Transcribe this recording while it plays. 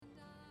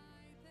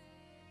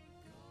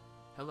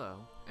Hello,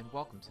 and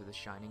welcome to The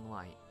Shining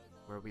Light,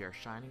 where we are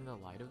shining the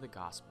light of the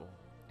gospel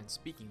and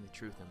speaking the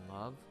truth in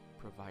love,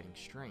 providing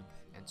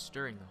strength, and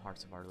stirring the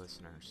hearts of our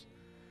listeners.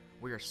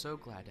 We are so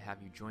glad to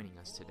have you joining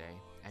us today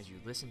as you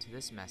listen to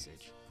this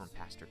message from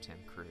Pastor Tim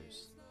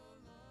Cruse.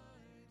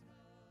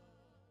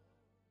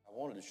 I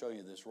wanted to show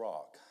you this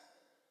rock.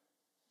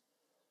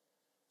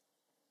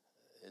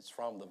 It's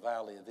from the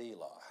Valley of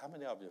Elah. How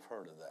many of you have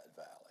heard of that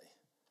valley?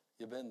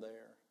 You been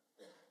there?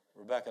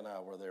 Rebecca and I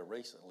were there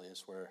recently.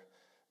 It's where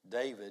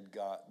David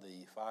got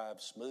the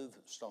 5 smooth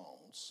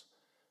stones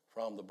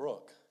from the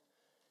brook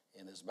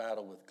in his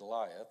battle with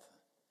Goliath,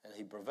 and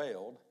he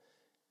prevailed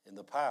in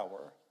the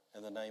power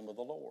and the name of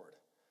the Lord.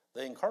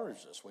 They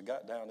encouraged us. We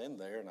got down in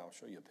there, and I'll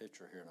show you a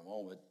picture here in a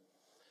moment.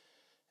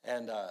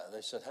 And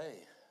they said, hey,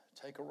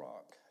 take a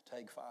rock,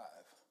 take 5.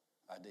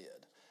 I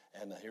did.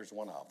 And here's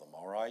one of them,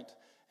 all right?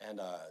 And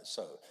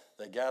so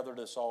they gathered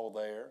us all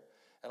there.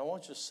 And I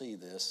want you to see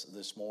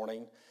this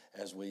morning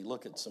as we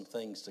look at some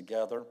things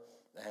together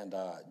and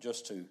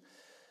just to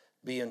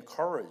be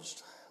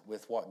encouraged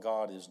with what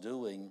God is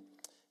doing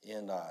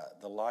in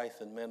the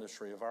life and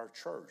ministry of our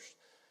church.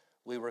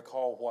 We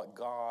recall what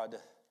God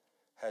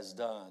has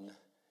done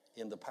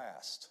in the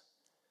past.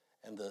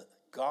 And the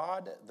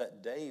God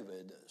that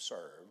David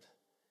served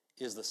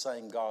is the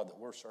same God that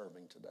we're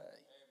serving today.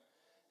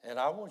 And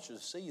I want you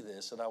to see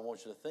this, and I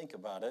want you to think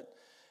about it,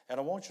 and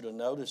I want you to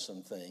notice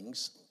some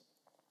things.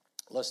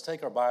 Let's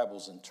take our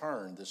Bibles and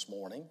turn this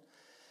morning,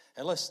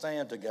 and let's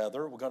stand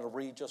together. We're going to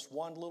read just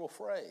one little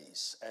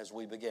phrase as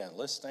we begin.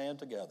 Let's stand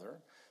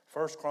together.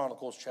 1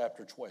 Chronicles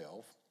chapter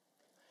 12,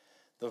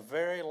 the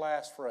very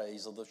last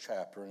phrase of the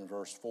chapter in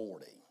verse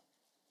 40.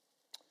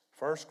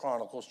 1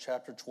 Chronicles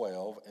chapter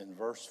 12 and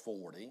verse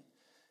 40,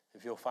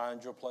 if you'll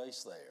find your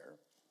place there.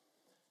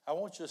 I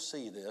want you to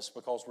see this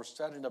because we're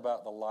studying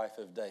about the life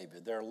of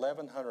David. There are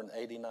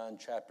 1,189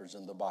 chapters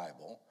in the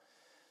Bible.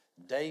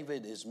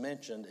 David is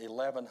mentioned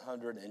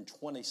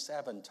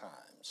 1,127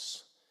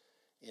 times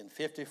in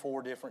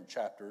 54 different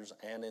chapters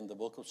and in the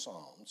book of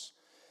Psalms.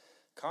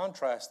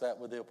 Contrast that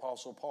with the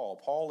Apostle Paul.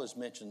 Paul is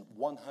mentioned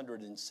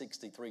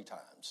 163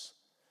 times.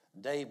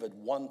 David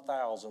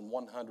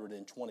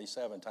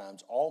 1,127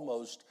 times,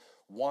 almost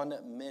one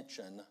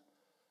mention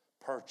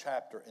per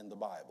chapter in the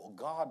Bible.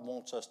 God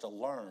wants us to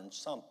learn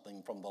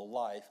something from the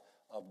life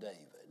of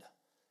David.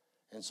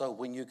 And so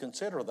when you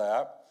consider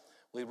that,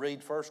 we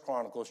read 1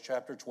 Chronicles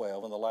chapter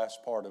 12 and the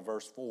last part of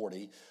verse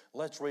 40.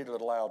 Let's read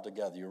it aloud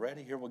together. You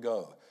ready? Here we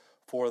go.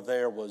 For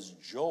there was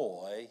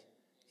joy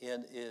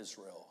in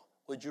Israel.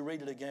 Would you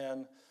read it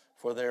again?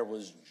 For there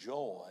was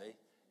joy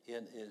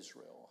in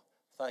Israel.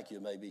 Thank you.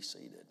 You may be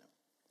seated.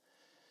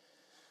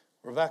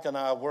 Rebecca and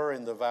I were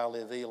in the Valley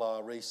of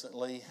Elah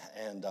recently,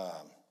 and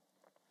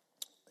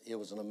it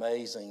was an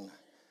amazing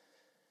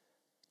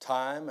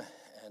time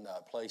and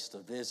a place to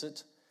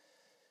visit.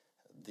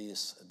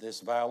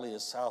 This valley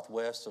is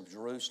southwest of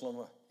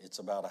Jerusalem. It's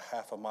about a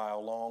half a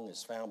mile long.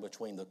 It's found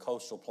between the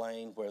coastal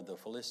plain where the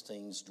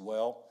Philistines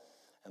dwell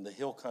and the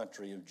hill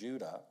country of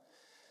Judah.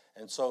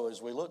 And so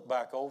as we look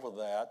back over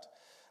that,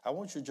 I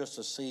want you just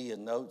to see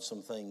and note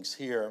some things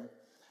here.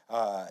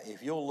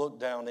 If you'll look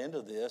down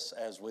into this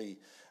as we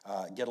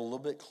get a little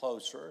bit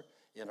closer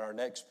in our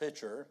next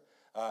picture,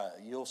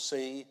 you'll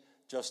see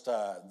just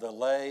the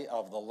lay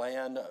of the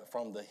land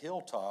from the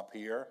hilltop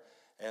here,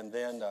 and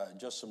then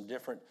just some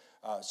different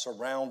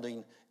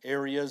surrounding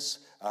areas.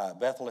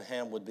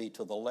 Bethlehem would be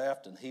to the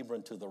left and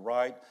Hebron to the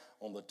right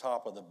on the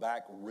top of the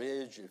back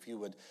ridge, if you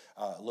would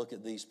look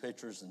at these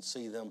pictures and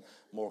see them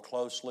more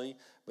closely.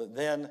 But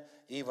then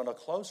even a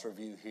closer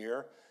view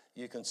here,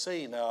 you can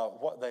see now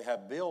what they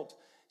have built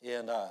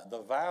in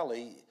the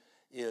valley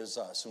is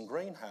some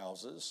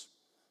greenhouses.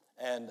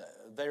 And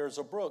there's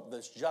a brook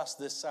that's just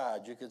this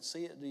side. You can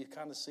see it, you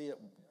kind of see it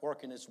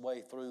working its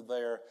way through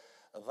there.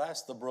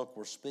 That's the brook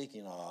we're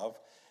speaking of.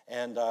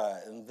 And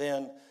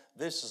then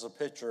this is a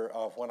picture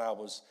of when I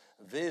was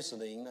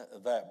visiting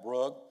that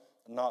brook,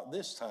 not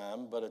this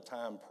time, but a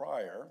time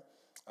prior.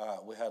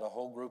 We had a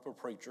whole group of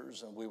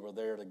preachers, and we were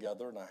there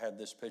together, and I had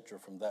this picture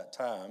from that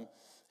time.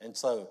 And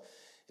so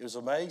it was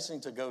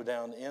amazing to go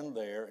down in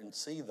there and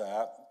see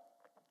that,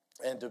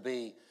 and to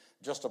be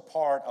just a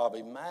part of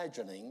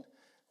imagining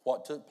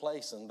what took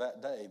place in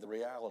that day, the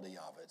reality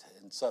of it.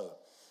 And so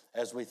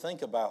as we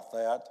think about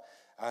that,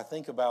 I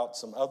think about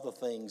some other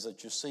things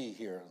that you see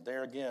here.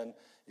 There again,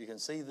 you can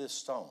see this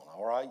stone,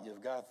 all right?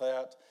 You've got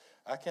that.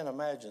 I can't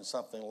imagine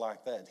something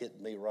like that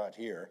hitting me right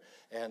here.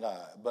 And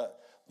but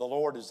the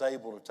Lord is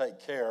able to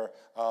take care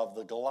of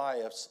the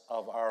Goliaths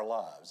of our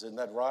lives. Isn't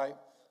that right?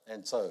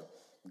 And so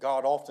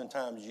God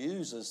oftentimes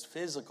uses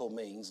physical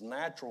means,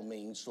 natural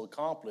means, to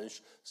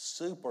accomplish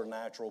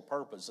supernatural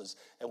purposes,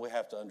 and we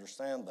have to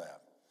understand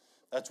that.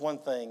 That's one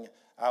thing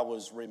I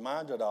was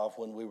reminded of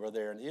when we were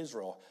there in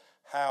Israel,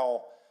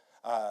 how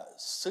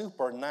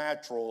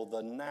supernatural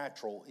the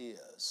natural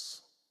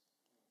is.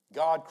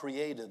 God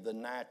created the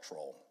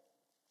natural.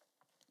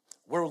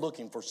 We're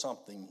looking for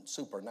something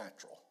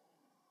supernatural,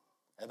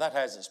 and that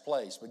has its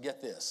place. But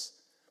get this,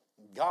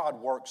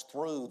 God works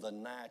through the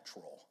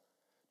natural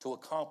to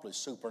accomplish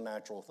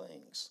supernatural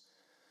things.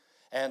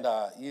 And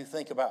you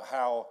think about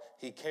how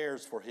he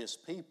cares for his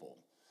people.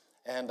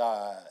 And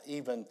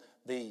even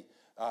the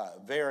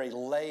very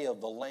lay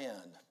of the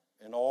land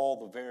and all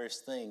the various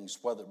things,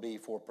 whether it be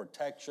for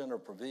protection or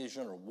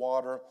provision or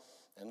water,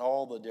 and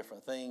all the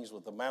different things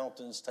with the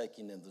mountains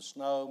taking in the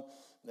snow,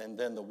 and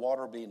then the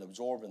water being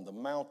absorbed in the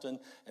mountain,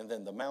 and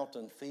then the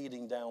mountain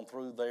feeding down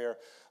through there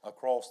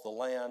across the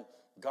land.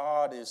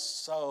 God is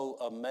so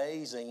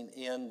amazing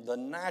in the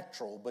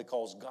natural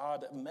because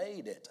God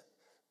made it.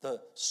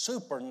 The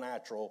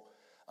supernatural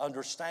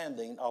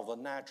understanding of the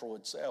natural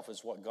itself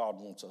is what God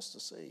wants us to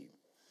see.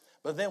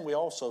 But then we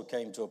also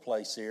came to a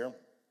place here,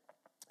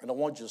 and I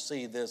want you to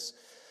see this,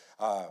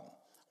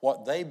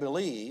 what they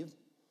believe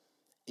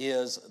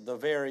is the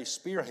very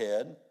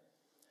spearhead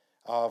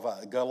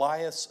of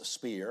Goliath's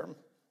spear,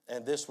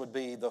 and this would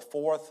be the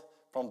fourth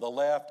from the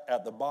left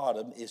at the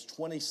bottom, is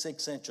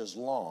 26 inches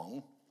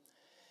long,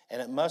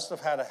 and it must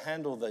have had a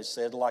handle, they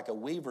said, like a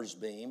weaver's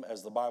beam,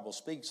 as the Bible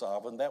speaks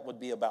of, and that would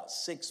be about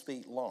 6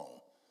 feet long.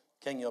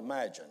 Can you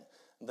imagine?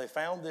 And they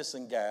found this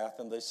in Gath,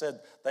 and they said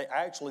they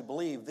actually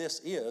believe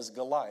this is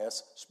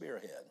Goliath's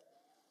spearhead.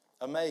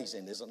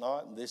 Amazing, is it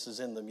not? And this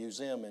is in the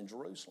museum in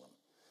Jerusalem.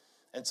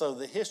 And so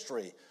the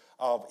history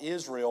of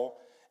Israel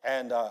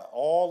and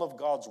all of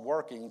God's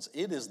workings,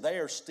 it is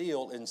there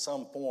still in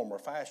some form or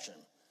fashion.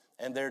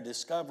 And they're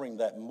discovering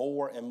that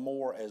more and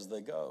more as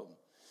they go.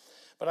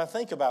 But I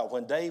think about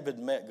when David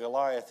met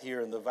Goliath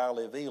here in the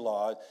Valley of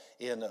Elah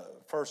in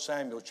 1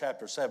 Samuel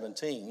chapter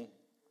 17,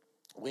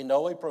 we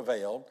know he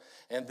prevailed.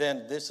 And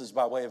then this is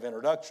by way of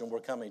introduction,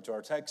 we're coming to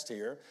our text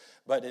here.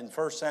 But in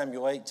 1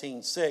 Samuel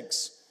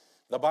 18:6,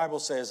 the Bible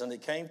says, "And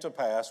it came to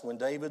pass when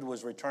David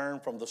was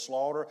returned from the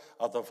slaughter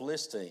of the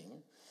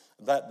Philistine,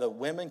 that the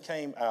women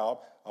came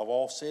out of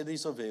all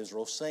cities of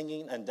Israel,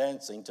 singing and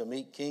dancing to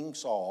meet King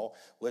Saul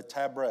with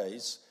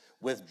tabrets,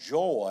 with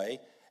joy,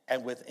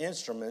 and with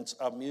instruments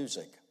of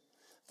music."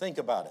 Think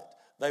about it.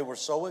 They were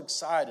so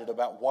excited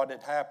about what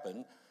had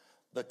happened.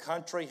 The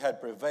country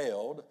had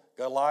prevailed.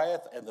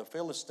 Goliath and the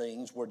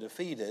Philistines were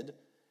defeated,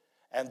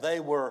 and they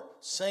were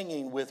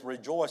singing with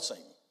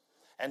rejoicing.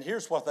 And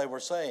here's what they were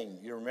saying.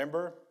 You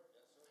remember?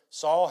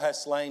 Saul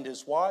has slain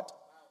his what?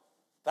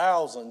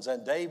 Thousands,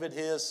 and David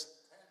his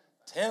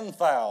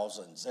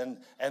 10,000s.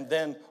 And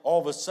then all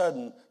of a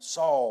sudden,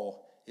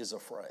 Saul is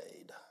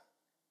afraid.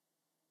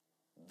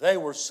 They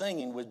were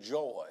singing with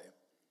joy.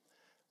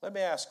 Let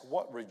me ask,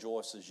 what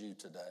rejoices you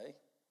today?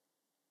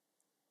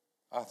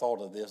 I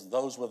thought of this.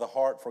 Those with a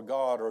heart for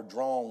God are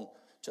drawn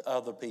to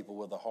other people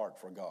with a heart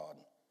for God.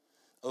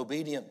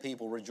 Obedient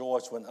people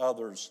rejoice when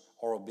others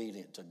are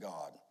obedient to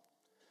God.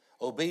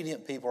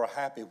 Obedient people are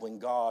happy when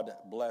God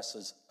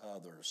blesses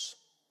others.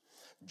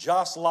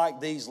 Just like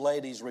these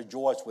ladies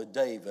rejoice with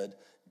David,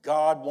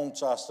 God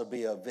wants us to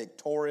be a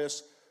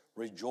victorious,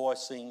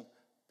 rejoicing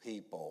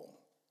people.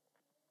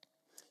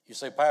 You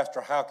say,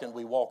 Pastor, how can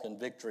we walk in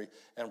victory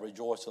and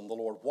rejoice in the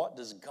Lord? What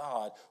does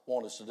God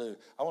want us to do?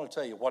 I want to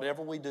tell you,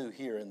 whatever we do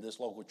here in this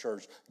local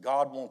church,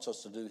 God wants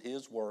us to do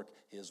His work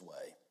His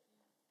way.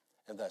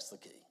 And that's the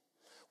key.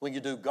 When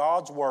you do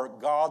God's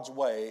work God's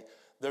way,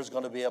 there's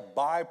going to be a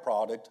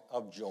byproduct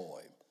of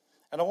joy.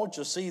 And I want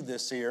you to see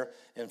this here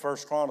in 1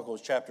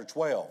 Chronicles chapter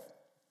 12.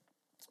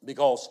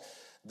 Because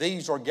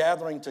these are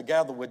gathering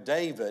together with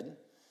David.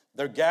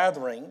 They're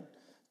gathering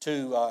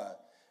to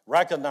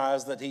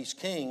recognize that he's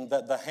king,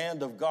 that the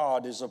hand of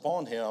God is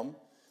upon him.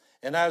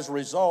 And as a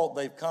result,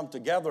 they've come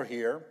together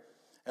here.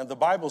 And the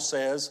Bible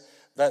says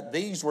that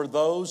these were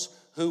those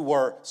who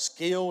were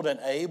skilled and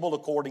able,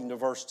 according to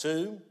verse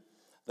 2.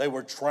 They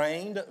were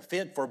trained,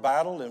 fit for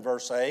battle, in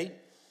verse 8.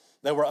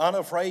 They were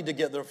unafraid to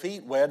get their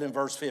feet wet, in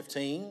verse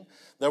 15.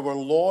 They were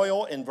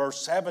loyal, in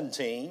verse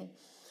 17.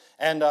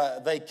 And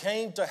they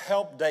came to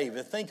help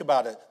David. Think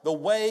about it. The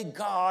way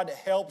God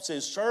helps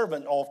His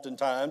servant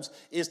oftentimes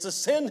is to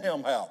send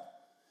him help.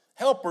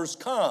 Helpers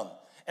come.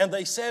 And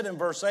they said in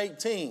verse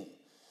 18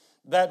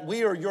 that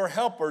we are your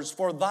helpers,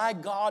 for thy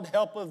God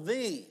helpeth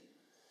thee.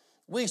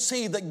 We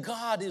see that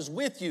God is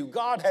with you.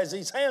 God has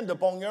His hand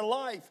upon your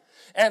life.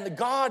 And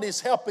God is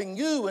helping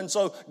you. And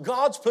so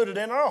God's put it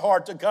in our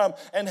heart to come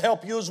and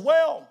help you as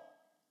well.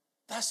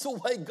 That's the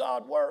way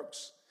God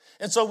works.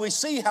 And so we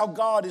see how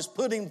God is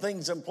putting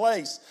things in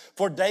place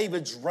for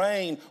David's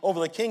reign over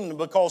the kingdom,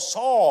 because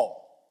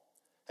Saul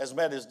has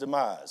met his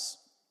demise.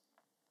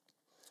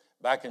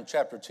 Back in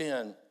chapter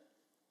 10,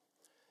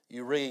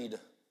 you read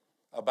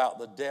about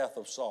the death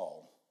of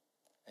Saul,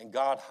 and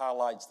God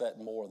highlights that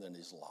more than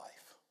his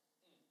life.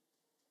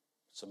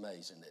 It's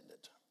amazing, isn't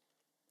it?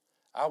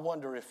 I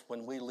wonder if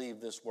when we leave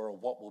this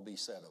world, what will be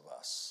said of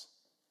us?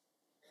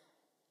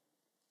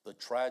 The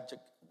tragic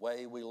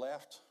way we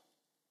left,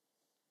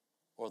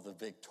 or the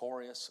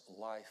victorious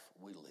life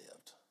we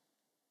lived?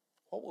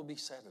 What will be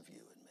said of you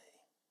and me?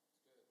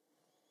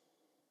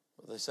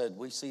 Well, they said,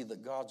 we see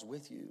that God's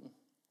with you.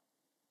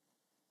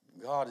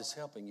 God is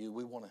helping you.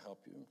 We want to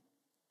help you.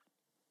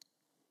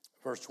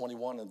 Verse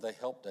 21, and they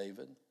helped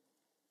David.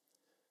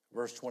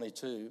 Verse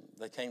 22,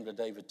 they came to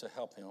David to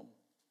help him.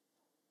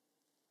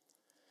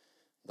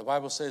 The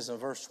Bible says in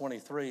verse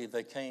 23,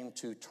 they came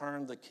to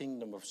turn the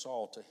kingdom of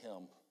Saul to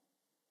him.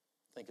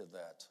 Think of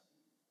that.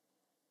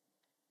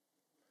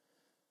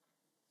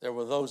 There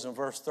were those in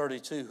verse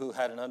 32 who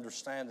had an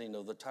understanding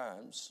of the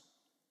times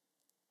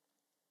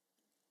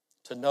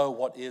to know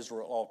what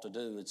Israel ought to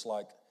do. It's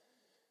like,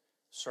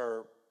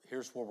 sir,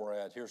 here's where we're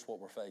at. Here's what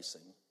we're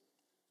facing.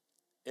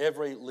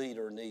 Every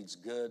leader needs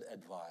good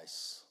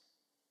advice,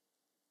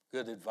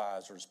 good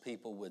advisors,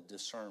 people with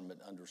discernment,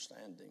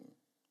 understanding.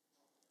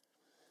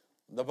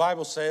 The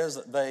Bible says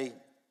that they,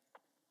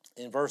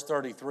 in verse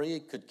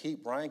 33, could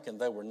keep rank,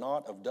 and they were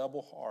not of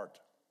double heart.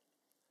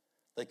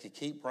 They could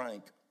keep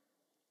rank.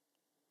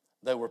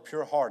 They were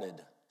pure-hearted,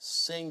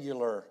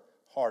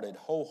 singular-hearted,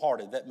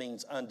 wholehearted. That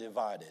means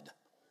undivided.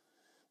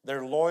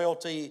 Their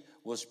loyalty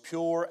was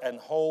pure and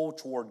whole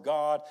toward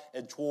God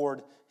and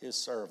toward His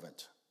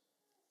servant.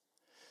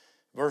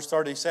 Verse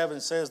 37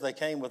 says they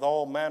came with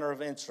all manner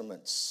of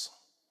instruments.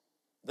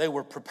 They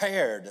were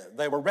prepared,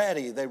 they were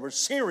ready, they were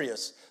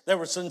serious, they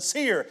were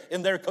sincere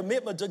in their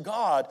commitment to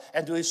God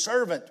and to His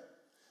servant.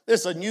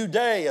 This is a new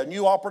day, a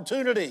new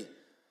opportunity.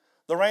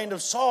 The reign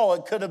of Saul,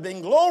 it could have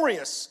been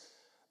glorious,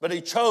 but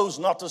he chose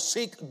not to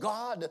seek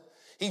God.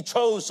 He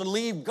chose to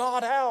leave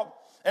God out,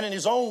 and in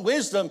his own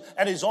wisdom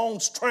and his own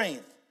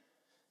strength,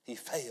 he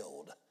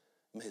failed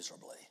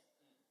miserably.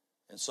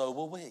 And so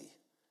will we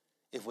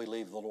if we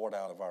leave the Lord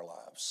out of our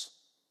lives.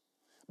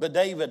 But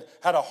David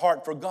had a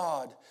heart for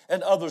God,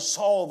 and others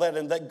saw that,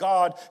 and that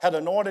God had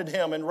anointed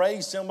him and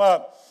raised him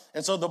up.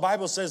 And so the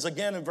Bible says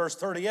again in verse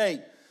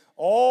 38,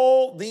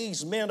 all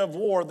these men of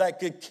war that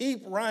could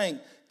keep rank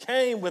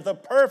came with a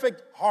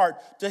perfect heart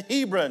to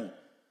Hebron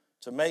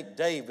to make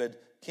David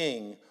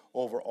king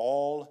over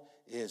all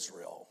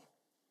Israel.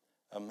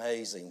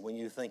 Amazing when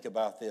you think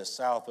about this.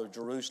 South of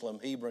Jerusalem,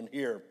 Hebron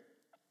here,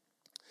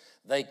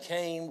 they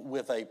came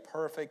with a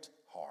perfect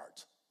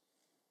heart.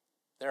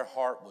 Their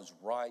heart was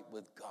right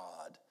with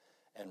God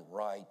and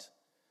right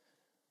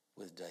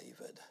with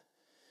David.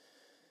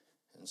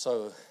 And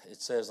so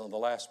it says on the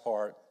last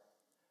part,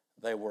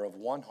 they were of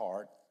one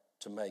heart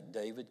to make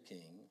David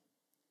king.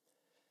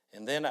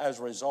 And then as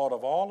a result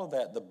of all of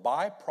that, the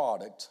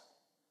byproduct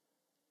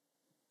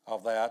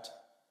of that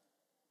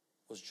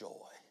was joy.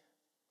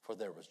 For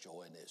there was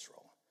joy in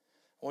Israel.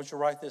 I want you to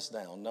write this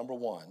down. Number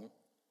one,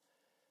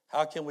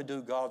 how can we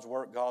do God's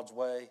work God's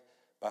way?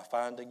 By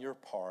finding your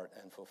part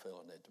and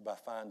fulfilling it. By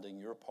finding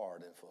your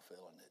part and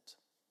fulfilling it.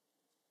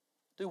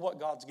 Do what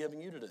God's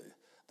giving you to do.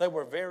 There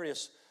were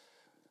various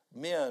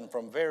men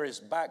from various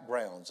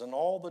backgrounds and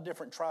all the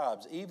different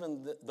tribes,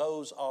 even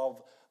those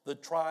of the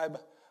tribe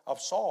of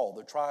Saul,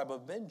 the tribe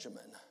of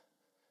Benjamin,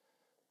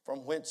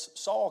 from whence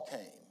Saul came.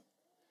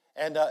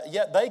 And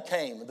yet they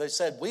came. They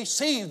said, we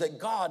see that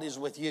God is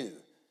with you.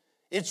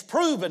 It's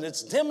proven.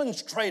 It's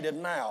demonstrated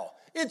now.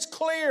 It's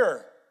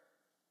clear.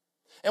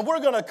 And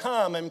we're going to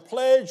come and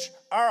pledge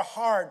our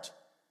heart,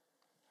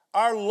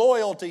 our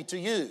loyalty to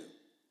you.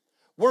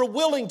 We're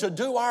willing to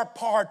do our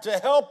part to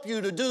help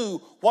you to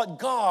do what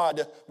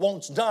God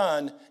wants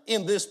done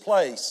in this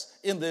place,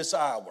 in this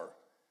hour.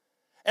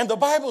 And the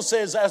Bible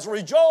says as a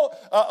result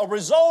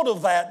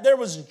of that, there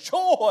was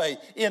joy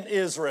in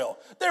Israel.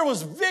 There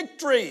was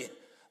victory.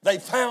 They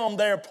found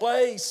their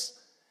place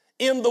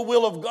in the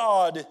will of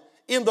God,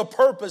 in the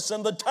purpose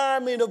and the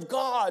timing of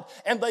God,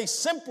 and they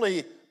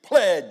simply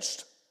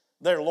pledged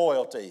their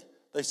loyalty.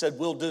 They said,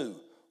 we'll do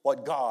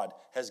what God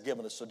has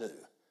given us to do.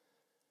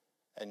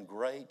 And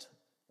great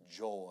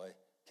joy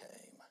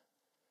came.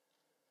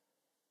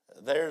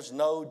 There's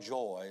no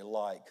joy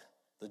like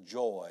the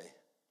joy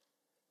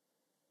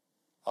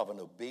of an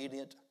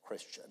obedient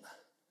Christian.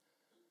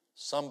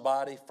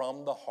 Somebody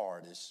from the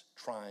heart is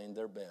trying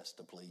their best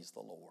to please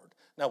the Lord.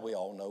 Now we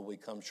all know we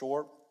come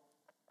short.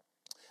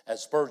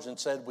 As Spurgeon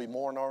said, we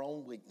mourn our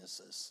own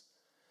weaknesses.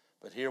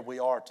 But here we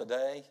are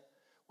today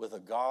with a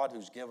God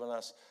who's given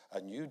us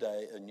a new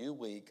day, a new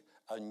week,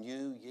 a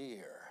new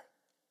year.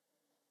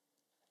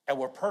 And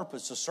we're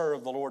purposed to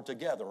serve the Lord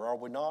together, are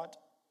we not?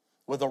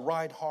 With a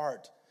right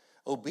heart.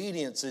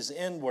 Obedience is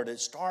inward.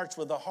 It starts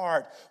with the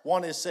heart.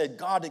 One has said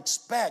God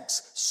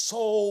expects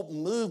soul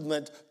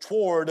movement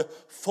toward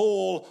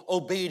full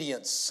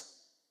obedience.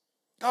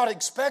 God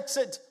expects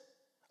it.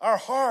 Our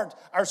heart,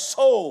 our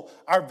soul,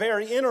 our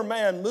very inner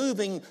man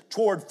moving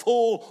toward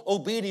full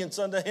obedience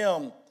unto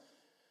Him.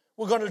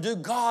 We're going to do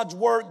God's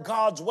work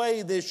God's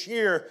way this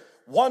year.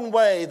 One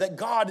way that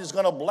God is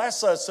going to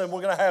bless us and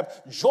we're going to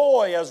have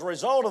joy as a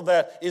result of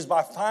that is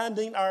by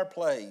finding our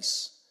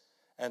place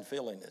and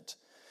filling it.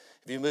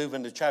 If you move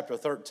into chapter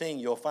 13,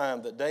 you'll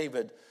find that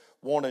David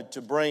wanted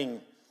to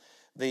bring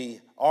the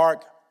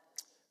ark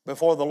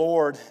before the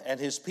Lord and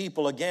His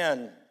people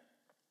again.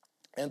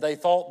 And they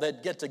thought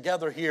they'd get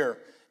together here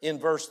in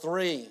verse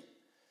 3.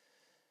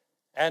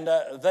 And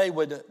they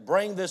would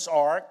bring this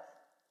ark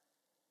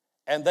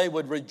and they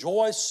would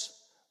rejoice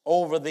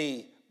over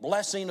the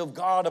blessing of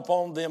God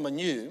upon them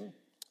anew.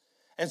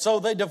 And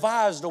so they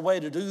devised a way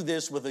to do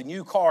this with a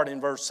new cart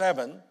in verse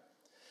 7.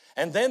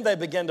 And then they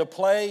began to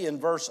play in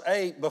verse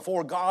 8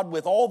 before God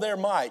with all their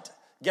might.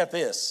 Get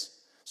this.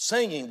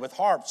 singing with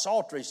harps,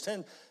 psalteries,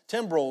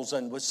 timbrels,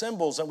 and with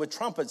cymbals and with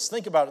trumpets.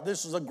 Think about it.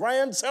 This was a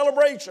grand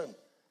celebration.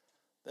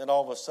 Then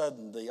all of a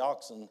sudden the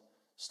oxen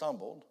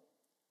stumbled,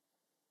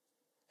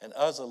 and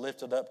Uzzah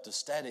lifted up to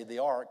steady the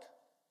ark,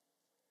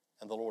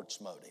 and the Lord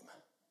smote him.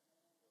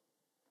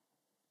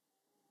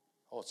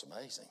 Oh, it's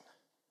amazing.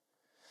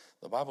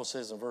 The Bible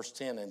says in verse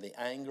 10, and the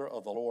anger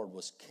of the Lord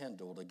was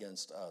kindled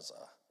against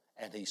Uzzah,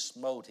 and he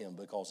smote him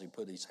because he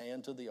put his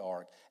hand to the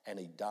ark, and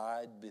he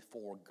died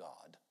before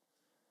God.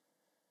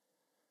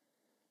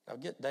 Now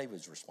get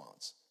David's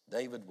response.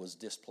 David was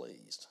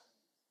displeased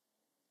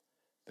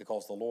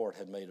because the Lord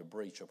had made a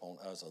breach upon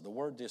Uzzah. The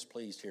word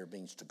displeased here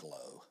means to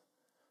glow,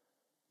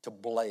 to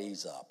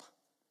blaze up.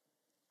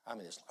 I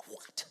mean, it's like,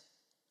 what?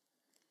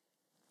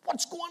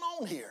 What's going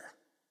on here?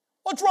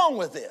 What's wrong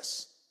with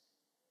this?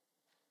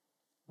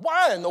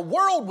 Why in the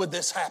world would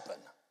this happen?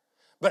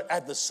 But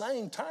at the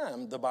same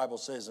time, the Bible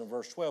says in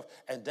verse 12,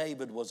 and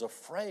David was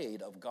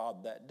afraid of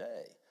God that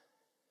day,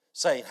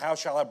 saying, how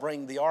shall I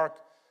bring the ark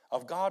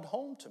of God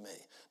home to me?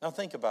 Now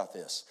think about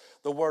this.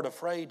 The word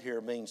afraid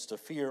here means to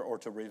fear or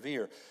to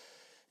revere.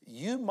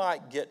 You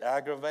might get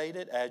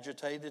aggravated,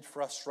 agitated,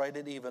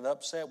 frustrated, even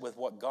upset with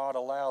what God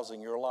allows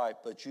in your life,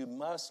 but you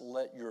must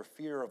let your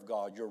fear of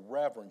God, your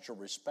reverence, your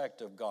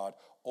respect of God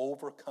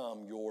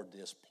overcome your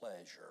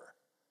displeasure.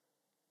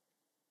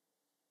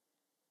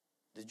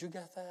 Did you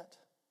get that?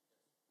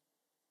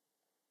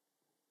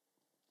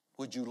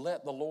 Would you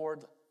let the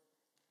Lord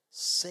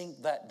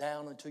sink that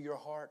down into your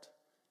heart?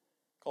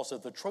 Because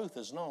if the truth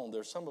is known,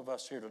 there's some of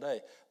us here today,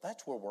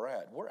 that's where we're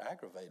at. We're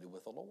aggravated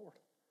with the Lord.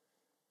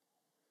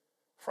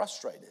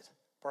 Frustrated,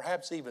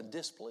 perhaps even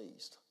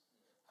displeased.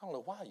 I don't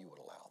know why you would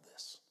allow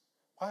this.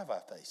 Why have I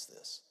faced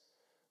this?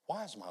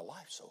 Why is my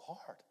life so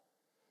hard?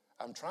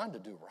 I'm trying to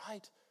do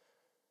right.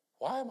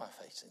 Why am I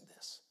facing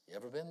this? You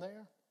ever been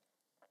there?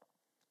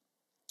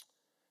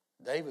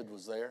 David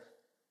was there.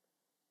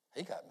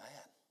 He got mad.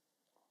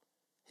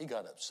 He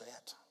got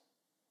upset.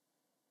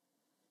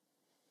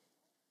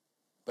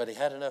 But he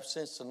had enough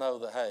sense to know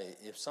that, hey,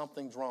 if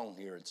something's wrong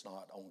here, it's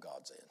not on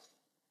God's end.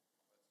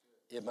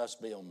 It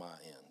must be on my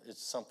end.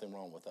 It's something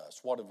wrong with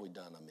us. What have we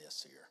done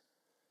amiss here?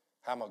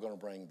 How am I going to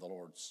bring the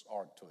Lord's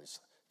ark to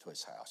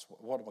his house?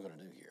 What am I going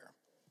to do here?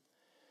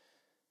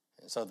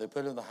 And so they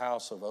put him in the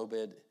house of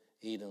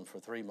Obed-Edom for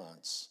 3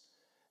 months,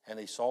 and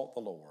he sought the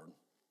Lord.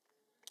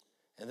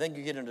 And then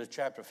you get into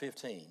chapter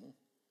 15.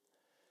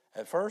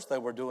 At first they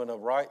were doing the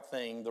right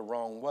thing the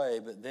wrong way,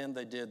 but then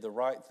they did the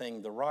right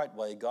thing the right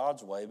way,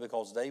 God's way,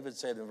 because David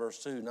said in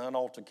verse 2, none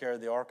ought to carry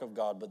the ark of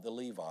God but the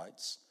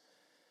Levites.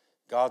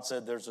 God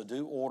said there's a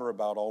due order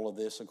about all of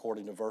this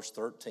according to verse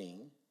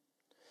 13.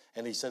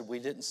 And he said we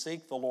didn't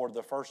seek the Lord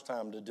the first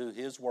time to do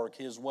his work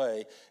his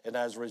way, and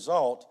as a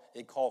result,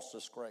 it cost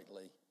us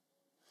greatly.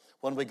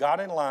 When we got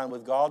in line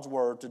with God's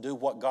word to do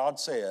what God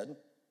said,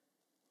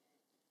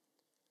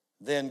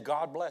 then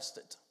God blessed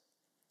it.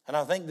 And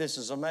I think this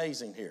is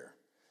amazing here,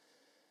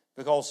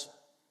 because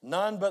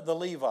none but the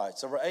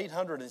Levites, there were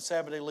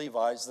 870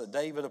 Levites that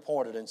David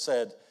appointed and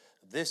said,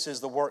 this is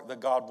the work that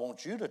God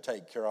wants you to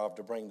take care of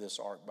to bring this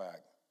ark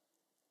back.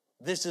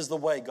 This is the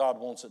way God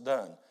wants it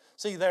done.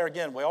 See, there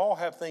again, we all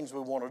have things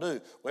we want to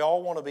do. We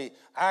all want to be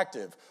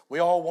active. We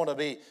all want to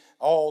be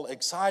all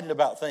excited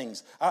about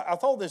things. I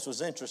thought this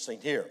was interesting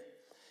here.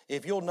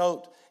 If you'll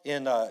note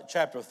in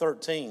chapter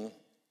 13,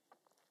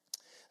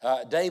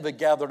 David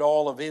gathered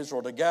all of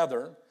Israel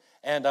together,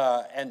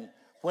 and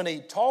when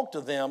he talked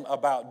to them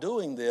about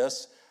doing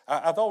this,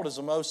 I thought it was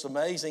the most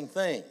amazing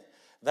thing,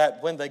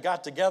 that when they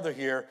got together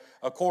here,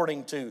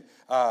 according to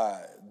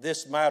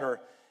this matter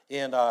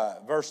in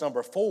verse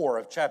number 4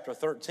 of chapter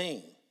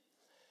 13,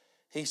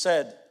 he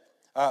said,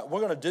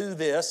 we're going to do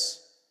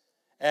this,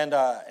 and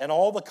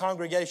all the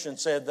congregation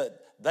said that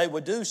they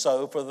would do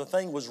so, for the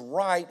thing was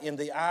right in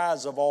the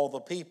eyes of all the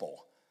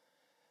people.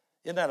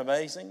 Isn't that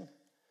amazing?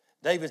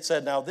 David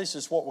said, now this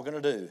is what we're going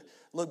to do.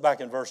 Look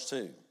back in verse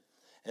 2.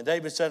 And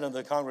David said unto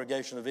the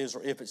congregation of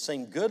Israel, if it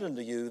seem good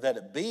unto you that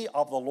it be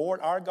of the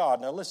Lord our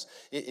God. Now listen,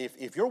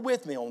 if you're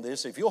with me on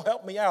this, if you'll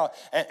help me out,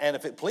 and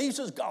if it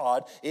pleases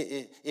God,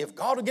 if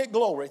God will get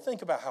glory,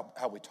 think about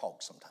how we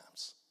talk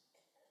sometimes.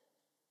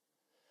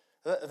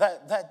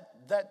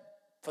 That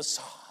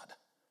facade.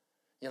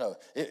 You know,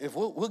 if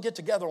we'll get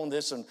together on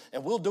this and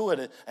we'll do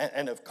it,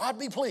 and if God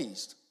be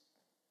pleased.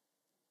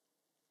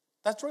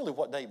 That's really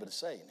what David is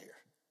saying here.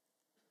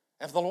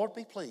 If the Lord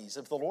be pleased,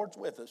 if the Lord's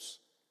with us.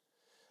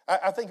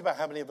 I think about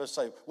how many of us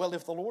say, well,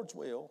 if the Lord's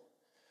will,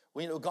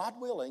 well, you know, God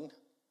willing,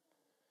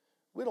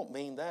 we don't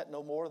mean that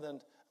no more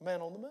than a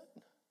man on the moon.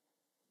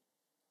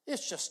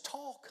 It's just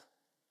talk.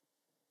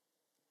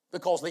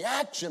 Because the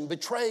action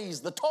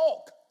betrays the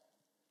talk.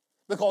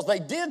 Because they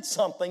did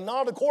something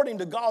not according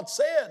to God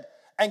said,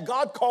 and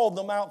God called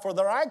them out for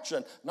their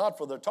action, not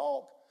for their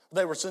talk.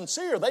 They were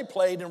sincere. They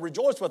played and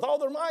rejoiced with all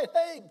their might.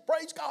 Hey,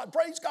 praise God,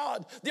 praise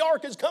God. The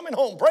ark is coming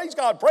home. Praise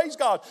God, praise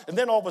God. And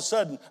then all of a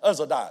sudden,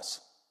 Uzzah dies.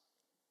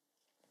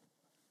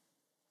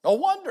 No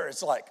wonder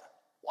it's like,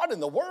 what in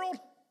the world?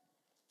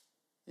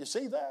 You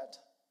see that?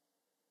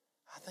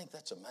 I think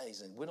that's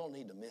amazing. We don't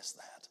need to miss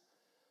that.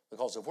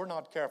 Because if we're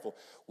not careful,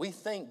 we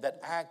think that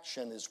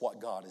action is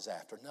what God is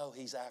after. No,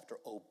 He's after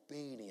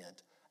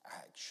obedient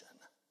action.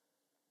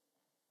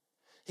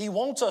 He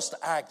wants us to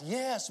act,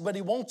 yes, but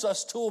He wants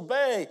us to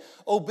obey.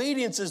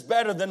 Obedience is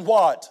better than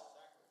what?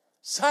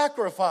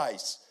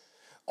 Sacrifice.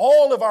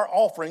 All of our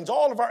offerings,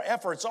 all of our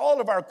efforts, all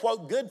of our,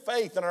 quote, good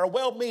faith and our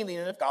well-meaning,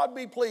 and if God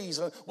be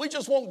pleased, and we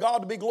just want God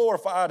to be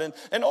glorified, and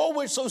oh,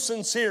 we're so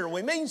sincere,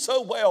 we mean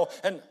so well,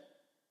 and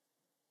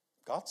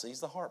God sees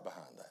the heart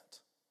behind that.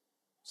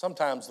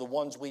 Sometimes the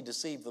ones we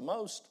deceive the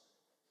most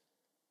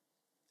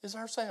is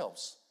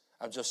ourselves.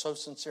 I'm just so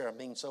sincere, I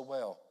mean so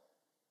well.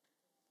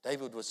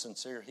 David was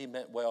sincere, he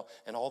meant well,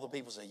 and all the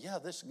people say, yeah,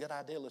 this is a good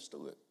idea, let's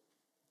do it.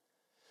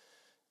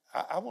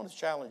 I want to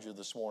challenge you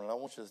this morning. I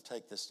want you to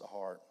take this to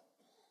heart.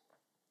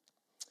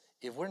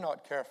 If we're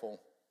not careful,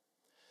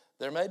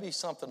 there may be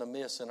something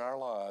amiss in our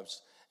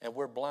lives, and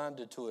we're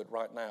blinded to it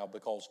right now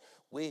because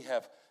we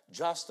have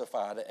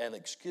justified it and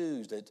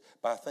excused it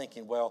by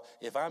thinking, well,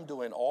 if I'm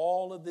doing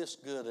all of this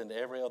good in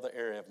every other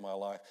area of my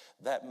life,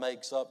 that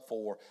makes up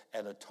for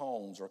and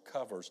atones or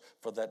covers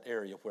for that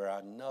area where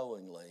I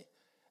knowingly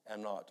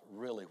am not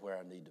really where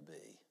I need to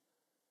be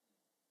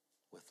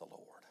with the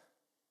Lord.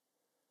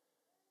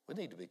 We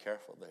need to be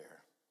careful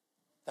there.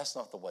 That's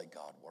not the way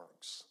God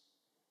works.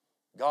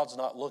 God's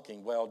not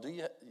looking, well,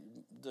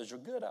 does your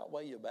good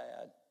outweigh your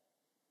bad?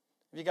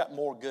 If you got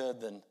more good,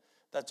 then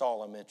that's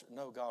all I'm interested in.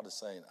 No, God is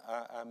saying,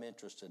 I'm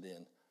interested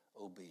in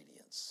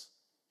obedience.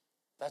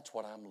 That's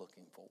what I'm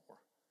looking for.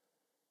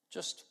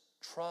 Just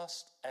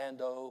trust and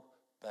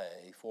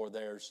obey, for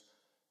there's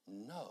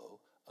no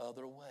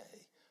other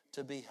way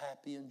to be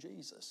happy in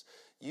Jesus.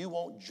 You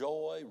want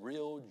joy,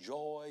 real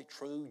joy,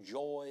 true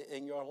joy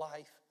in your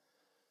life?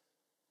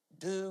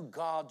 Do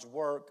God's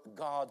work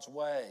God's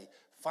way.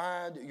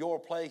 Find your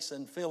place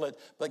and fill it,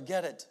 but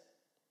get it.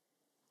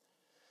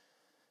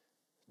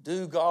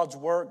 Do God's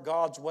work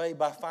God's way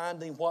by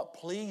finding what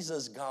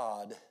pleases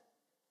God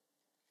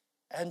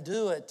and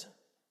do it.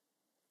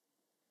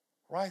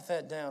 Write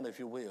that down if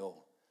you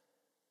will.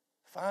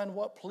 Find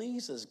what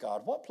pleases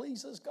God. What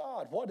pleases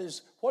God? What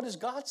does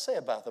God say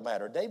about the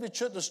matter? David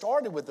shouldn't have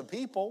started with the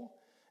people.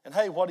 And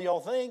hey, what do y'all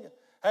think?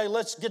 Hey,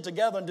 let's get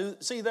together and do,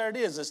 see, there it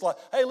is. It's like,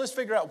 hey, let's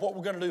figure out what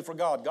we're going to do for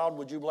God. God,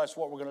 would you bless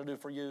what we're going to do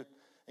for you?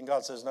 And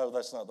God says, no,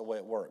 that's not the way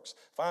it works.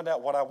 Find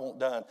out what I want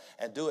done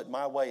and do it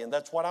my way, and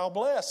that's what I'll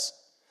bless.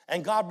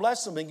 And God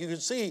blessed them. And you can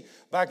see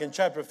back in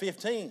chapter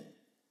 15,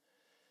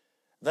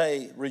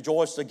 they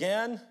rejoiced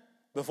again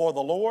before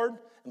the Lord.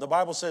 And the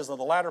Bible says in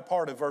the latter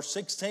part of verse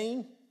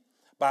 16,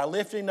 by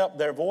lifting up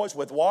their voice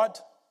with what?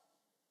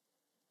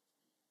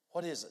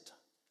 What is it?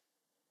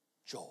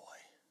 Joy.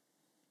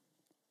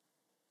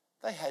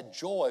 They had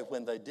joy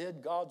when they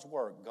did God's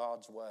work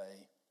God's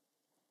way.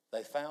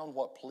 They found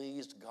what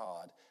pleased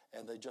God,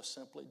 and they just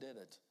simply did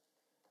it.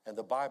 And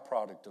the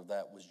byproduct of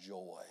that was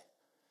joy.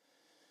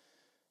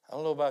 I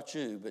don't know about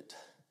you, but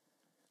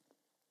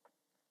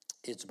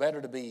it's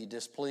better to be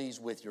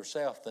displeased with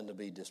yourself than to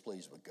be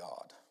displeased with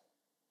God.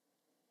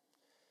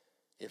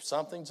 If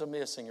something's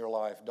amiss in your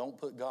life, don't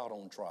put God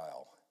on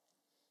trial.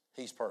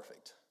 He's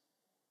perfect.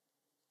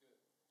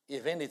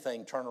 If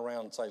anything, turn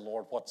around and say,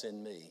 Lord, what's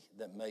in me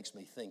that makes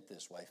me think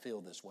this way,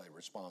 feel this way,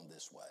 respond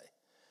this way?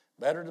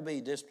 Better to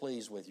be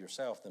displeased with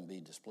yourself than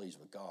be displeased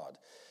with God.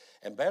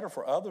 And better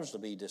for others to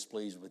be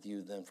displeased with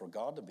you than for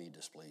God to be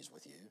displeased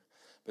with you.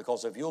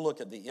 Because if you look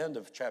at the end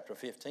of chapter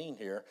 15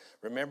 here,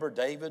 remember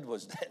David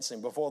was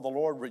dancing before the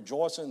Lord,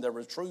 rejoicing. There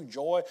was true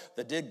joy.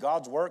 They did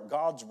God's work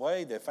God's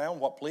way. They found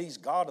what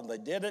pleased God, and they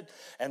did it.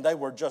 And they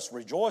were just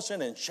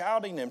rejoicing and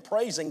shouting and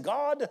praising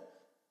God.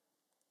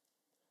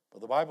 But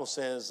the Bible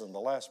says in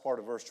the last part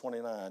of verse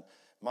 29,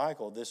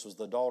 Michal, this was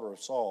the daughter of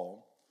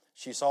Saul,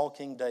 she saw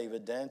King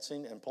David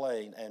dancing and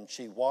playing, and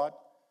she what?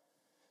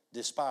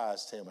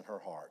 Despised him in her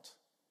heart.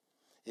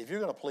 If you're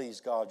going to please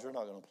God, you're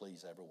not going to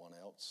please everyone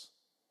else.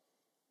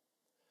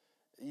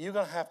 You're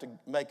going to have to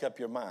make up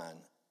your mind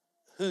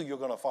who you're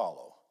going to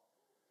follow.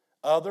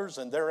 Others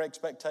and their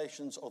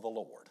expectations or the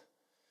Lord.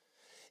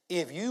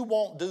 If you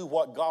won't do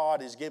what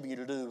God is giving you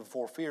to do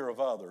for fear of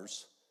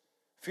others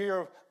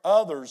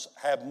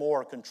have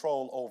more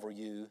control over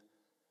you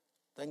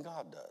than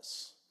God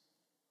does.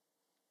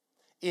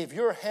 If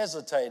you're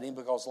hesitating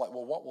because like,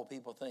 well, what will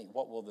people think?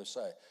 What will they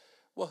say?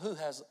 Well, who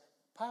has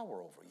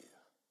power over you?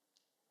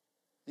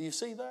 Do you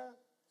see that?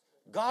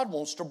 God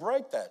wants to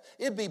break that.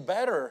 It'd be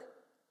better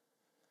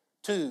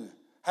to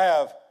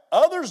have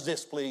others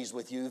displeased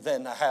with you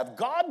than to have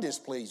God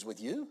displeased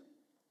with you.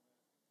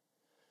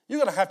 You're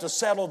going to have to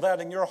settle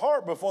that in your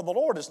heart before the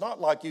Lord. It's not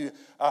like you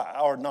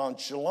are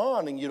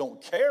nonchalant and you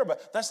don't care,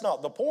 but that's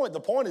not the point. The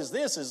point is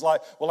this, is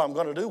like, well, I'm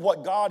going to do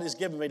what God has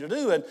given me to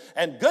do,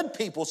 and good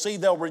people see,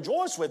 they'll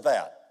rejoice with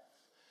that.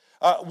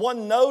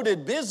 One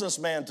noted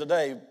businessman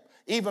today,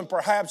 even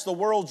perhaps the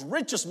world's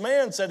richest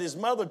man, said his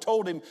mother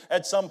told him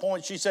at some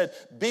point, she said,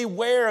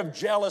 beware of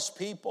jealous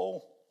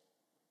people.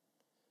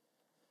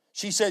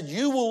 She said,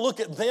 you will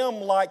look at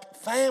them like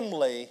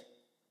family,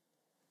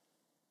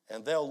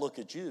 and they'll look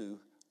at you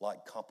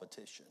like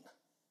competition.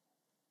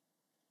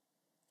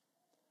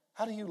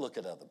 How do you look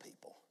at other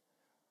people?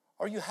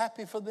 Are you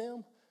happy for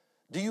them?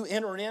 Do you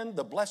enter in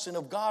the blessing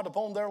of God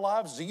upon their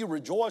lives? Do you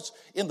rejoice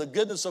in the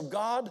goodness of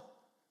God?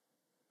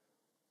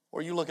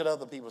 Or you look at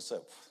other people and say,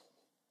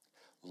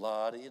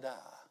 la-di-da.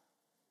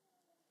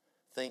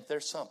 Think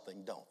there's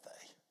something, don't they?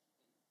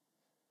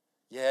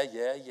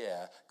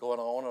 Yeah. Going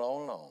on and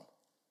on and on.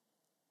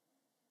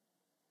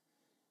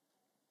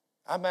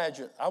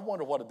 I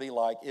wonder what it'd be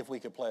like if we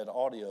could play an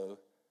audio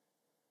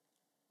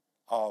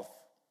of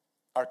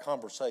our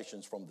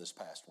conversations from this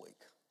past week.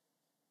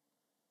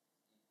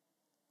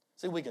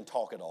 See, we can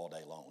talk it all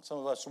day long. Some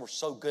of us, we're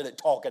so good at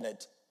talking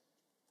it.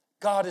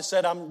 God has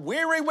said, I'm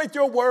weary with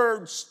your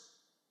words.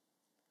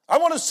 I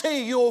want to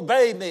see you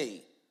obey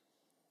me.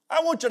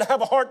 I want you to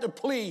have a heart to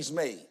please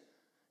me.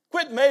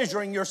 Quit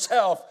measuring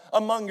yourself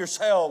among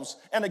yourselves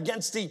and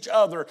against each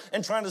other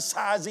and trying to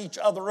size each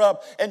other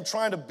up and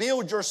trying to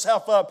build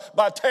yourself up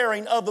by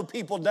tearing other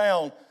people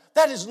down.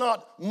 That is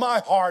not my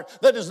heart.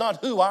 That is not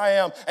who I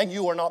am, and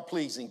you are not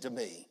pleasing to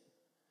me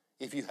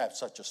if you have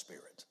such a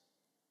spirit.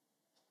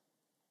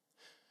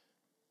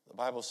 The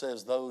Bible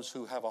says those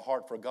who have a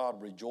heart for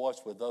God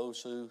rejoice with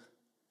those who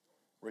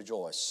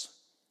rejoice.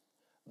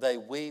 They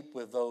weep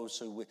with those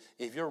who weep.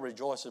 If you're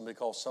rejoicing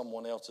because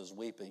someone else is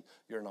weeping,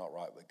 you're not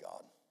right with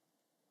God.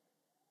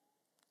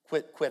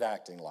 Quit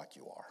acting like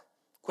you are.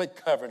 Quit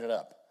covering it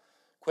up.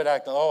 Quit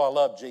acting, oh, I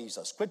love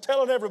Jesus. Quit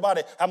telling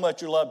everybody how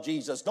much you love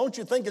Jesus. Don't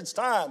you think it's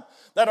time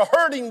that a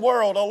hurting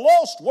world, a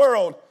lost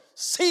world,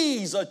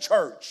 sees a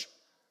church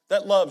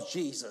that loves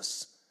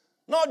Jesus?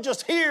 Not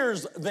just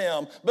hears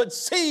them, but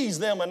sees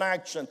them in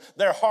action,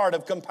 their heart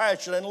of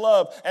compassion and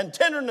love and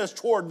tenderness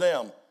toward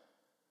them.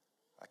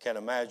 I can't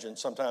imagine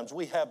sometimes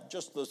we have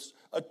just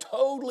a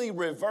totally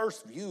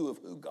reversed view of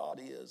who God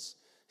is.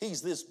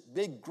 He's this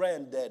big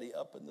granddaddy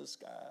up in the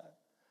sky.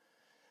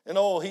 And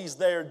he's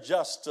there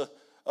just to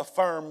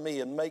affirm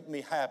me and make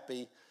me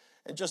happy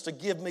and just to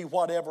give me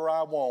whatever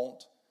I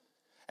want.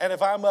 And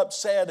if I'm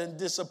upset and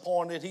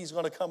disappointed, he's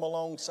going to come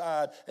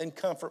alongside and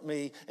comfort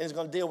me. And he's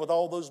going to deal with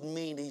all those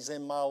meanies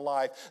in my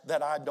life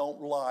that I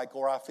don't like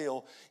or I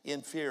feel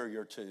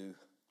inferior to.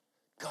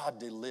 God,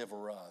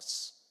 deliver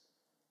us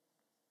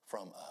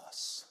from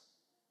us.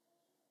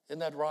 Isn't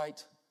that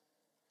right?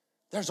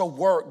 There's a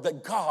work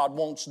that God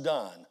wants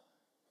done.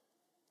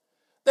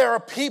 There are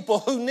people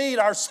who need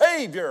our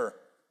Savior.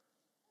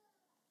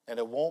 And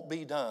it won't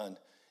be done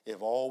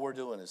if all we're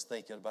doing is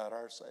thinking about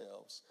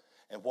ourselves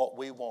and what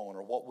we want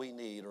or what we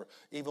need or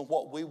even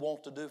what we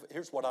want to do.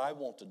 Here's what I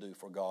want to do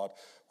for God.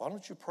 Why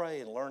don't you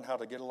pray and learn how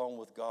to get along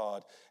with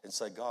God and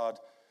say, God,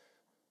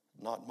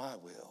 not my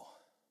will,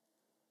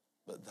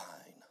 but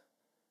thine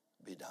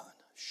be done.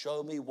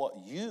 Show me what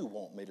you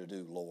want me to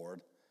do,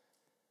 Lord,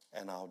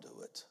 and I'll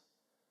do it.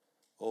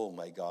 Oh,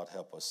 may God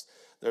help us.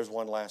 There's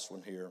one last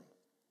one here,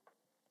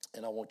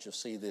 and I want you to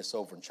see this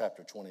over in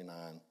chapter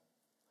 29.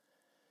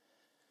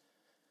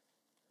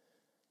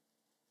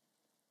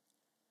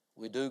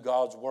 We do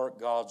God's work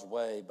God's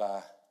way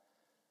by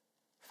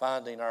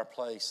finding our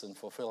place and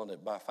fulfilling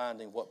it, by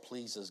finding what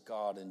pleases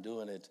God and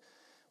doing it.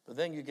 But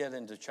then you get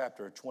into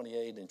chapter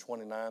 28 and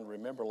 29.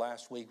 Remember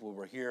last week we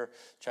were here,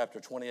 chapter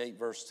 28,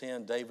 verse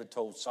 10, David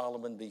told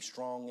Solomon, be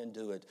strong and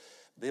do it.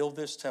 Build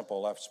this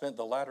temple. I've spent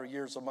the latter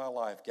years of my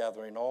life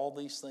gathering all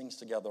these things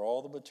together,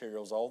 all the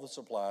materials, all the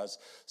supplies,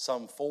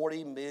 some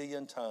 40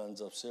 million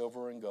tons of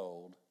silver and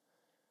gold.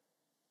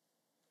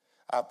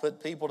 I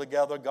put people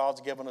together.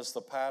 God's given us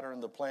the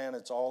pattern, the plan.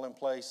 It's all in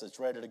place. It's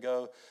ready to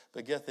go.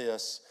 But get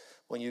this.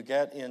 When you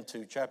get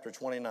into chapter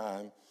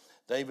 29,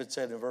 David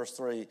said in verse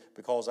 3,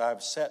 because I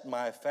have set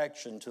my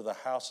affection to the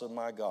house of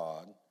my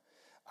God,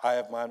 I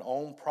have mine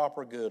own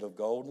proper good of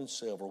gold and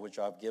silver, which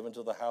I've given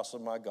to the house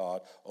of my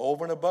God,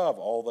 over and above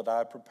all that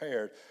I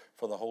prepared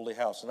for the holy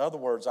house. In other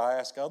words, I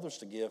ask others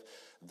to give.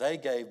 They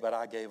gave, but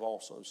I gave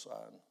also,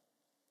 son.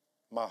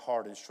 My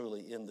heart is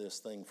truly in this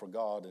thing for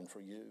God and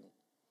for you.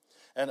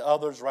 And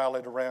others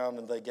rallied around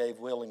and they gave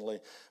willingly.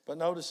 But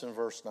notice in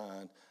verse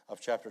 9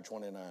 of chapter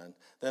 29,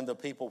 then the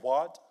people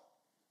what?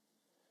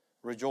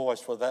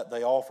 Rejoiced, for that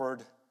they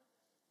offered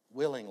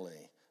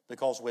willingly.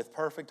 Because with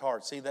perfect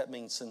heart, see, that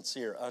means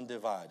sincere,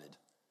 undivided.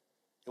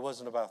 It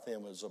wasn't about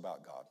them, it was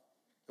about God.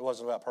 It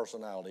wasn't about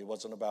personality. It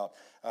wasn't about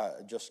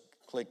just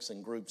cliques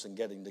and groups and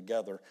getting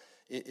together.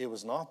 It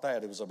was not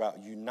that. It was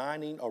about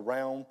uniting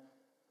around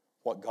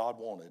what God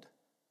wanted.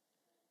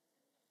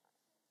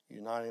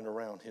 Uniting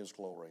around his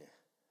glory.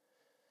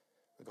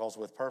 Because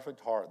with perfect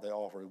heart they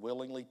offered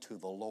willingly to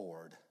the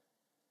Lord.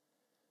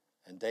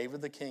 And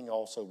David the king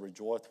also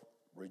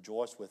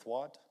rejoiced with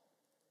what?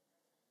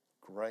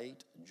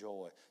 Great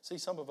joy. See,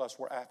 some of us,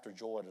 we're after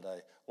joy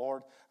today.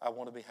 Lord, I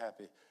want to be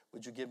happy.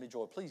 Would you give me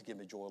joy? Please give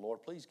me joy,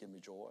 Lord. Please give me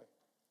joy.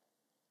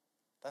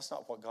 That's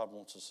not what God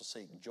wants us to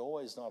seek.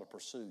 Joy is not a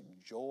pursuit.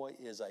 Joy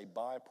is a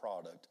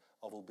byproduct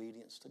of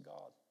obedience to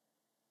God.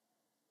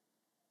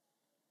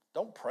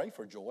 Don't pray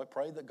for joy.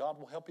 Pray that God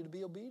will help you to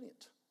be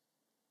obedient.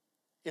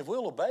 If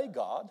we'll obey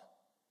God,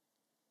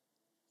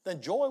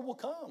 then joy will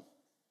come.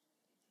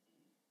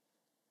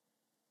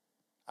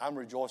 I'm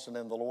rejoicing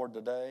in the Lord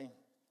today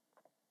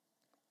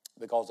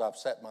because I've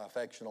set my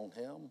affection on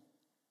Him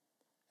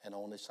and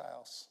on His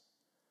house.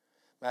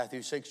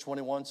 Matthew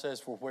 6:21 says,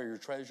 "For where your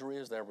treasure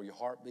is, there will your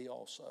heart be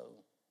also."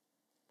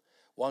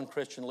 One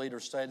Christian leader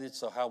stated,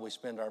 "So how we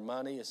spend our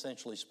money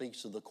essentially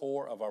speaks to the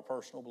core of our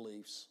personal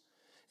beliefs."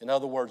 In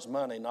other words,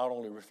 money not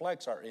only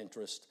reflects our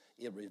interest,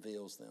 it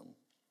reveals them.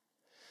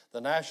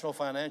 The National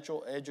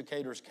Financial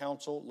Educators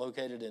Council,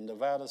 located in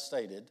Nevada,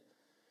 stated,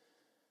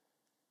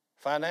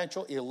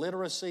 "Financial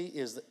illiteracy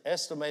is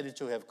estimated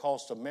to have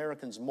cost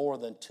Americans more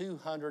than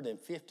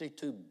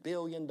 $252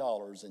 billion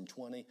in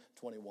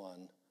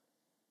 2021.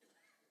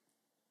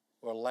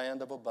 We're a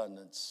land of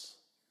abundance,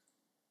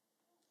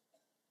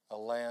 a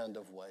land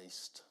of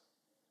waste.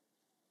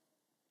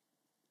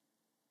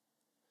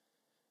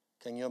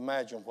 Can you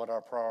imagine what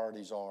our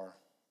priorities are?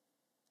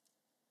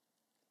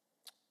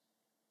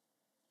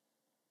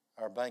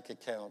 Our bank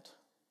account,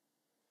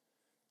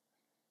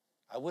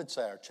 I would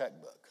say our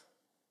checkbook.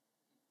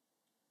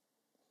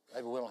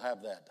 Maybe we don't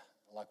have that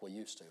like we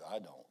used to. I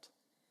don't.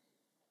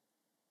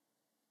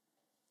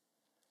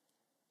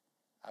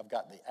 I've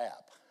got the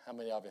app. How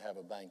many of you have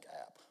a bank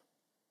app?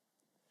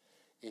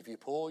 If you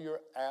pull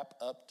your app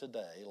up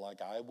today,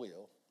 like I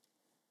will,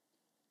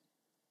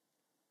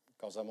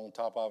 because I'm on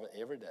top of it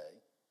every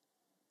day,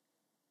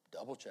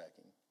 double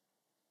checking,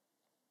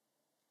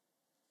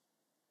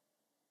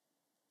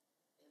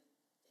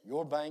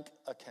 your bank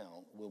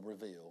account will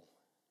reveal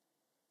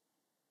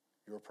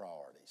your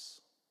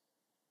priorities,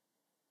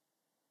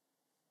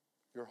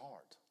 your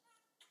heart.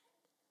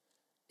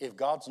 If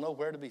God's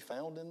nowhere to be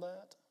found in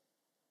that,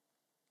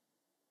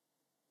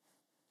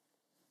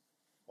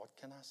 what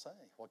can I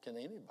say? What can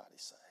anybody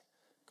say?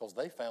 Because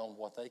they found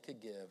what they could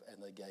give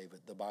and they gave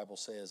it. The Bible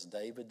says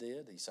David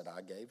did. He said,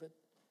 I gave it.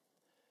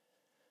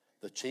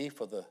 The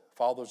chief of the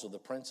fathers of the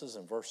princes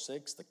in verse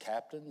 6, the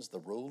captains, the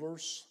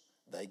rulers,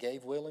 they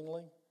gave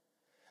willingly.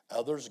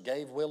 Others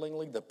gave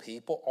willingly. The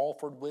people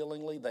offered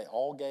willingly. They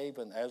all gave,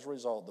 and as a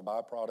result, the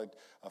byproduct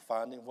of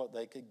finding what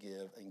they could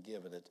give and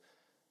giving it,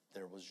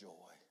 there was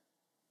joy.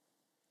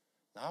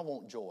 Now, I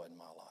want joy in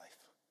my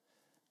life.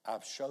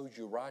 I've showed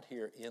you right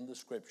here in the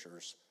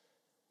Scriptures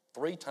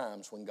 3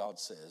 times when God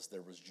says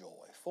there was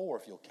joy. 4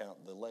 if you'll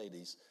count the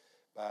ladies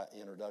by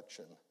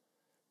introduction,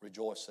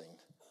 rejoicing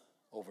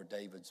over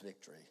David's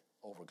victory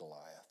over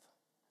Goliath.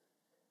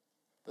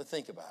 But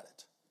think about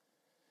it.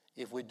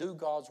 If we do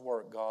God's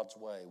work God's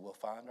way, we'll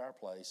find our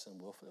place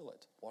and we'll fill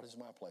it. What is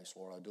my place,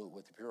 Lord? I do it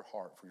with a pure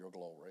heart for your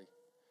glory.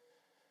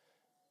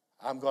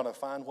 I'm going to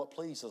find what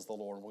pleases the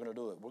Lord, and we're going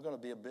to do it. We're going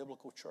to be a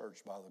biblical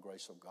church by the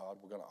grace of God.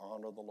 We're going to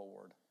honor the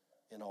Lord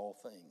in all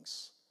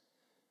things.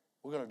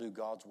 We're going to do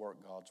God's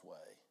work God's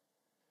way.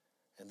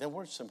 And then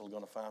we're simply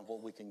going to find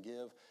what we can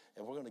give,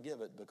 and we're going to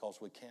give it because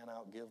we can't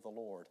outgive the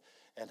Lord.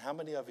 And how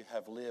many of you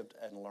have lived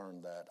and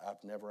learned that?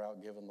 I've never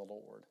outgiven the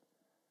Lord.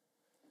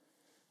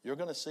 You're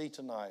going to see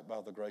tonight,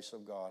 by the grace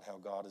of God, how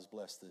God has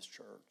blessed this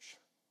church.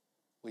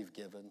 We've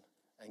given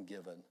and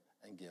given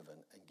and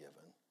given and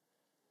given.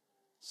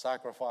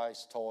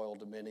 Sacrifice, toil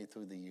to many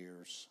through the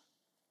years.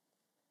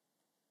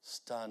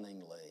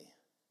 Stunningly,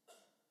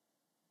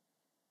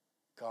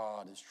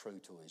 God is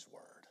true to His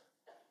word.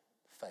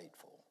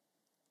 Faithful.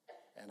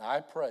 And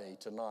I pray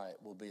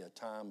tonight will be a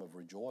time of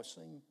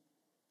rejoicing,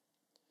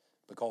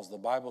 because the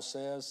Bible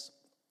says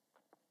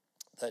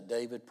that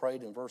David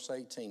prayed in verse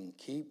 18,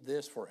 keep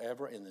this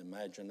forever in the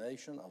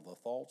imagination of the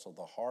thoughts of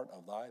the heart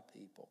of thy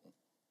people.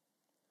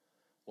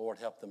 Lord,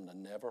 help them to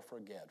never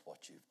forget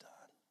what you've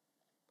done,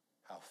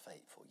 how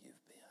faithful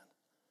you've been.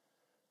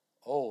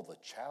 Oh, the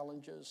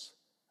challenges,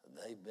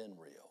 they've been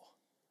real.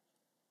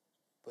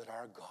 But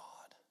our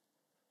God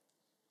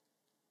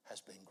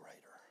has been greater.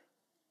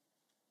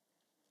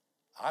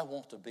 I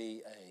want to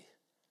be a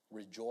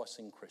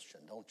rejoicing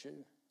Christian, don't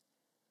you?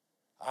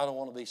 I don't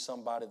want to be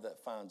somebody that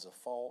finds a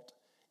fault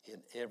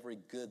in every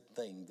good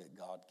thing that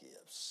God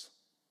gives.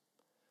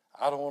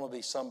 I don't want to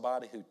be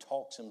somebody who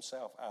talks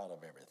himself out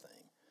of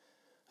everything,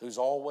 who's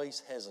always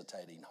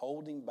hesitating,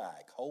 holding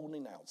back,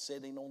 holding out,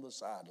 sitting on the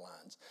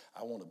sidelines.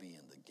 I want to be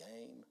in the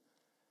game.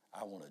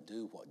 I want to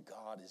do what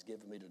God has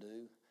given me to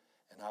do,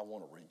 and I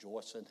want to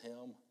rejoice in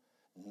Him,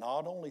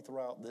 not only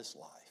throughout this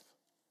life,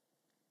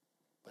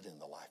 but in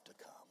the life to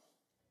come.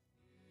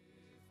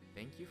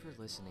 Thank you for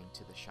listening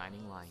to The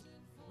Shining Light.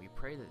 We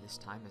pray that this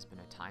time has been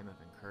a time of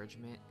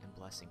encouragement and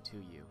blessing to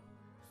you.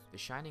 The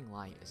Shining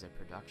Light is a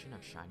production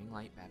of Shining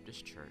Light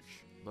Baptist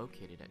Church,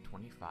 located at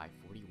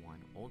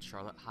 2541 Old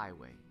Charlotte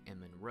Highway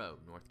in Monroe,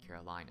 North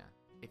Carolina.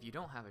 If you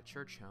don't have a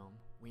church home,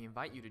 we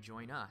invite you to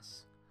join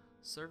us.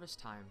 Service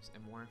times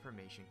and more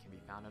information can be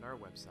found at our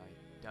website,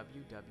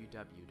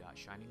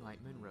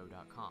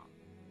 www.shininglightmonroe.com.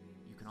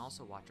 You can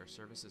also watch our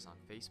services on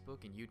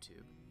Facebook and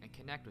YouTube and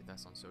connect with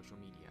us on social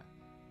media.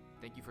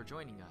 Thank you for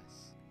joining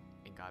us,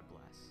 and God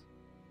bless.